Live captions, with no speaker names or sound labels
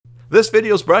This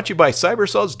video is brought to you by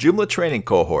CyberSalt's Joomla training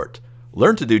cohort.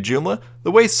 Learn to do Joomla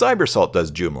the way CyberSalt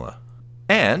does Joomla.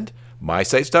 And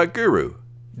mysites.guru.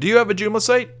 Do you have a Joomla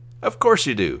site? Of course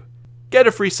you do. Get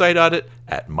a free site audit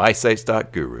at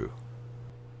mysites.guru.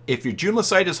 If your Joomla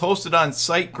site is hosted on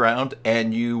SiteGround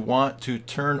and you want to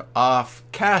turn off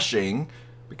caching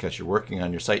because you're working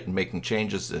on your site and making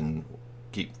changes and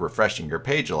keep refreshing your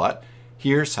page a lot,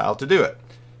 here's how to do it.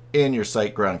 In your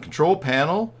SiteGround control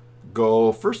panel,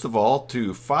 go first of all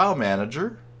to File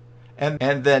Manager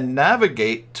and then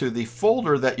navigate to the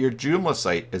folder that your Joomla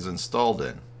site is installed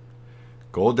in.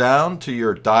 Go down to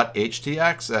your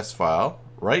 .htaccess file,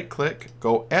 right click,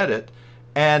 go edit,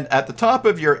 and at the top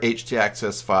of your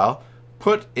htaccess file,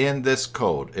 put in this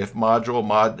code: if module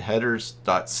mod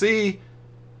headers.c,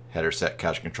 header set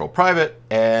cache control private,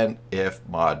 and if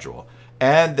module.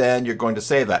 And then you're going to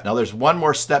save that. Now there's one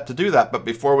more step to do that, but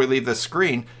before we leave this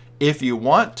screen, if you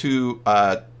want to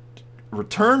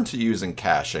return to using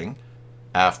caching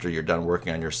after you're done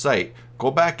working on your site, go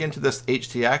back into this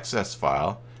htaccess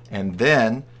file and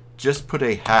then just put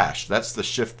a hash. That's the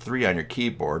Shift 3 on your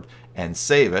keyboard, and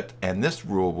save it, and this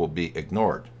rule will be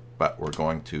ignored. But we're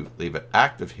going to leave it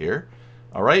active here.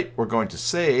 All right, we're going to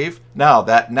save. Now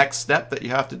that next step that you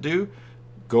have to do,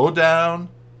 go down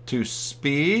to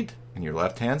speed in your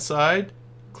left-hand side,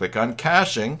 click on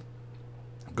caching,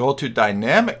 go to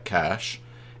dynamic cache,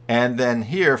 and then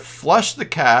here flush the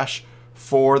cache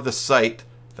for the site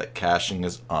that caching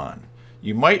is on.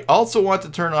 You might also want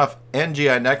to turn off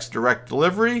nginx direct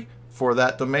delivery for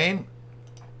that domain.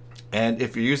 And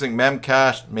if you're using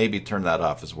memcache, maybe turn that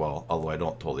off as well, although I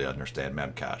don't totally understand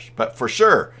memcache. But for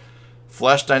sure,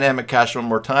 flush dynamic cache one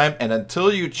more time, and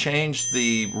until you change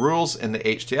the rules in the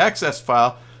htaccess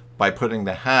file by putting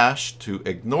the hash to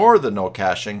ignore the no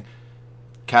caching,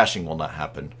 caching will not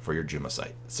happen for your Joomla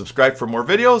site. Subscribe for more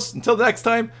videos. Until the next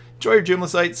time, enjoy your Joomla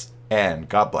sites, and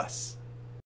God bless.